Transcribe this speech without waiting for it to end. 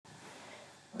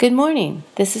Good morning.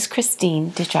 This is Christine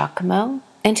DiGiacomo,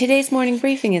 and today's morning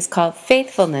briefing is called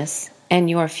Faithfulness and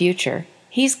Your Future.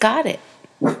 He's got it.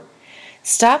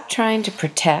 Stop trying to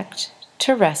protect,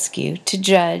 to rescue, to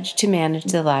judge, to manage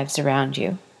the lives around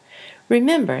you.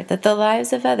 Remember that the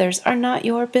lives of others are not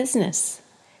your business.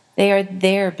 They are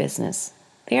their business.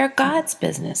 They are God's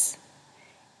business.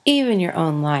 Even your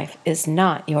own life is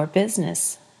not your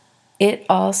business. It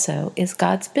also is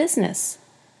God's business.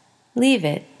 Leave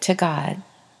it to God.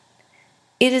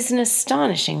 It is an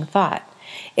astonishing thought.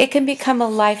 It can become a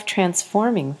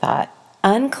life-transforming thought.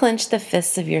 Unclench the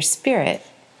fists of your spirit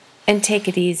and take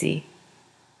it easy.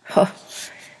 Oh,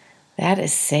 that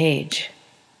is sage.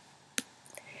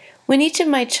 When each of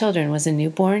my children was a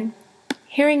newborn,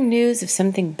 hearing news of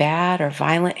something bad or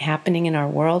violent happening in our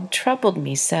world troubled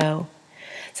me so.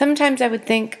 Sometimes I would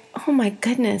think, oh my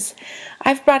goodness,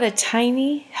 I've brought a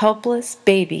tiny, helpless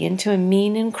baby into a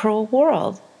mean and cruel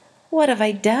world. What have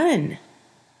I done?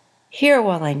 Here,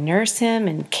 while I nurse him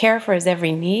and care for his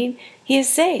every need, he is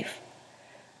safe.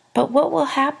 But what will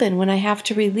happen when I have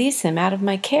to release him out of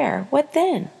my care? What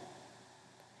then?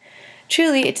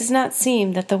 Truly, it does not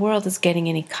seem that the world is getting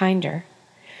any kinder.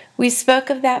 We spoke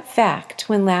of that fact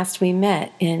when last we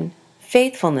met in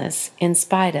Faithfulness in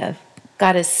Spite of.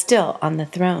 God is still on the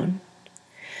throne.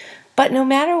 But no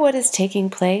matter what is taking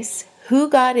place, who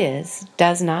God is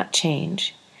does not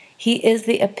change. He is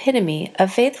the epitome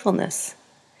of faithfulness.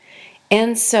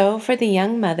 And so, for the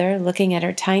young mother looking at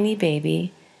her tiny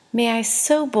baby, may I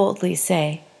so boldly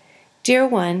say, Dear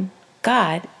one,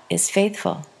 God is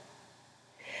faithful.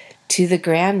 To the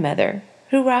grandmother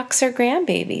who rocks her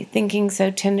grandbaby, thinking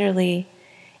so tenderly,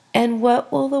 And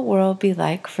what will the world be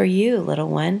like for you, little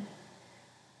one?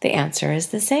 The answer is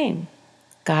the same.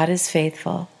 God is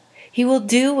faithful. He will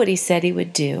do what He said He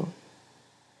would do.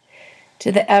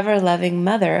 To the ever-loving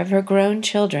mother of her grown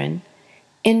children,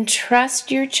 entrust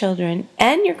your children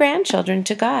and your grandchildren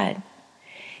to God.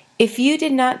 If you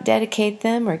did not dedicate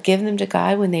them or give them to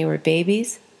God when they were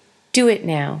babies, do it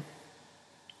now.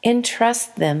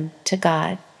 Entrust them to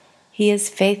God. He is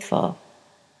faithful.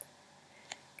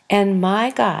 And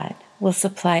my God will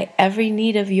supply every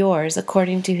need of yours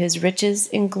according to His riches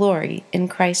in glory in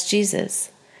Christ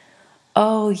Jesus.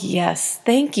 Oh, yes.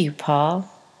 Thank you, Paul.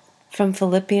 From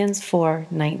Philippians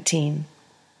 4:19.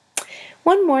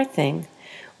 One more thing.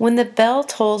 When the bell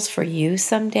tolls for you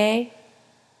someday,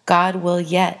 God will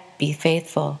yet be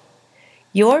faithful.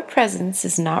 Your presence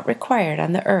is not required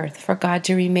on the earth for God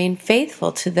to remain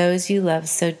faithful to those you love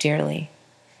so dearly.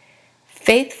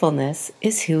 Faithfulness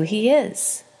is who He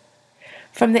is.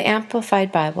 From the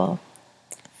Amplified Bible,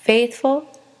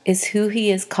 faithful is who He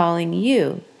is calling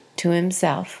you to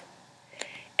Himself,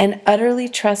 and utterly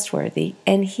trustworthy,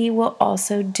 and He will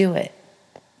also do it.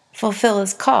 Fulfill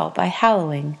His call by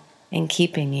hallowing and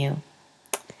keeping you.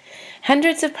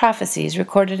 Hundreds of prophecies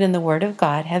recorded in the Word of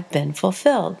God have been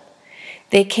fulfilled.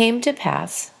 They came to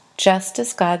pass just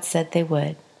as God said they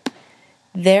would.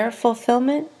 Their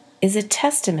fulfillment is a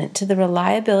testament to the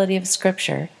reliability of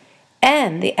Scripture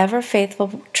and the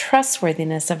ever-faithful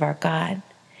trustworthiness of our God.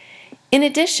 In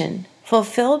addition,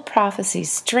 fulfilled prophecies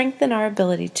strengthen our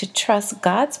ability to trust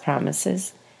God's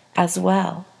promises as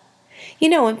well. You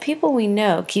know, when people we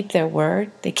know keep their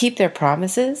word, they keep their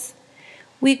promises,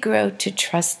 we grow to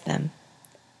trust them.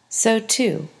 So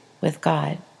too with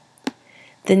God.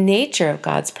 The nature of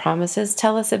God's promises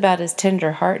tell us about His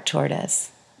tender heart toward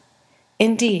us.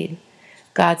 Indeed,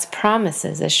 God's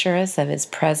promises assure us of His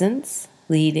presence,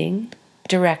 leading,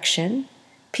 direction,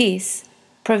 peace,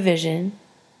 provision,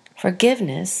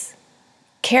 forgiveness,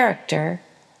 character,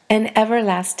 and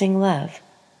everlasting love.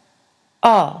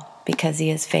 All because He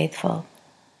is faithful.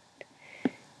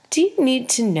 Do you need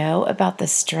to know about the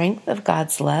strength of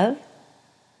God's love?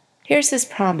 Here's His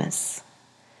promise.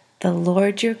 The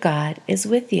Lord your God is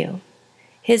with you.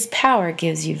 His power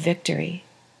gives you victory.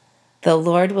 The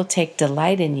Lord will take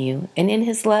delight in you, and in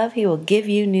His love He will give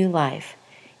you new life.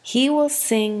 He will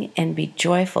sing and be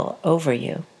joyful over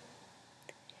you.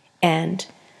 And,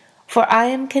 for I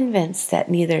am convinced that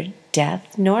neither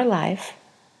death nor life,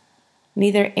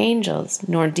 neither angels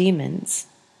nor demons,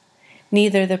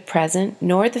 neither the present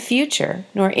nor the future,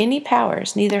 nor any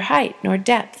powers, neither height nor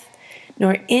depth,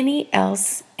 nor any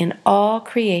else in all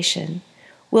creation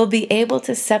will be able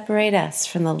to separate us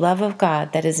from the love of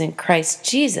God that is in Christ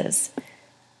Jesus,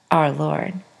 our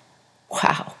Lord.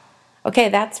 Wow. Okay,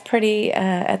 that's a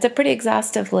pretty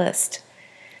exhaustive list.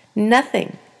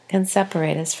 Nothing can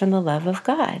separate us from the love of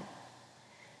God.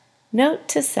 Note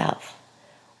to self,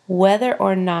 whether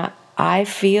or not I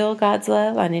feel God's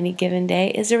love on any given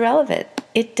day is irrelevant.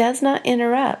 It does not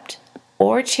interrupt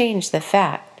or change the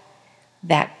fact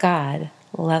that God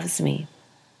loves me.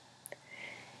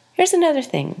 Here's another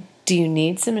thing. Do you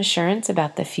need some assurance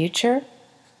about the future?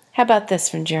 How about this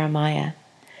from Jeremiah?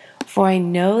 For I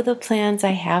know the plans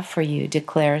I have for you,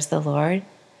 declares the Lord,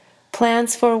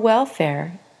 plans for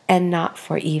welfare and not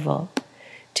for evil,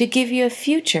 to give you a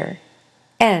future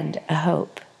and a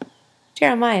hope.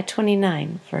 Jeremiah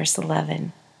 29, verse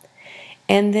 11.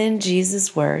 And then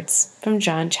Jesus' words from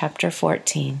John chapter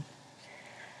 14.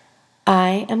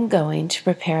 I am going to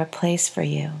prepare a place for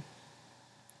you.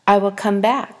 I will come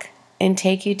back and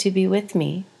take you to be with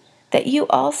me, that you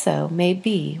also may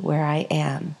be where I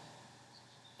am.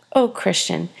 Oh,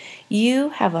 Christian, you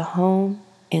have a home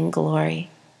in glory.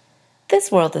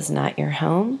 This world is not your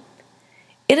home.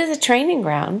 It is a training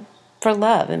ground for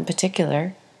love in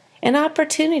particular, an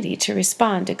opportunity to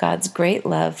respond to God's great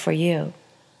love for you.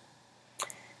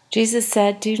 Jesus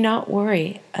said, do not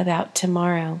worry about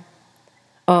tomorrow.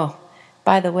 Oh,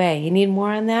 by the way, you need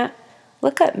more on that?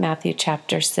 Look up Matthew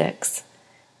chapter 6.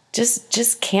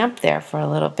 Just camp there for a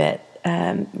little bit,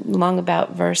 long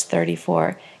about verse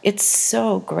 34. It's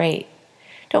so great.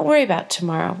 Don't worry about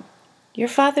tomorrow. Your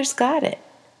Father's got it.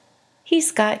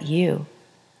 He's got you.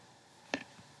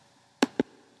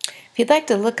 If you'd like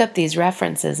to look up these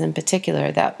references in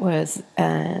particular that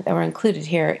were included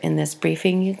here in this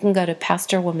briefing, you can go to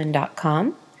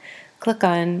pastorwoman.com, click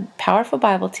on Powerful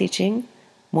Bible Teaching,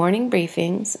 Morning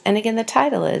Briefings, and again the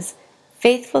title is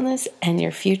Faithfulness and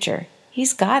Your Future.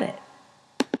 He's got it.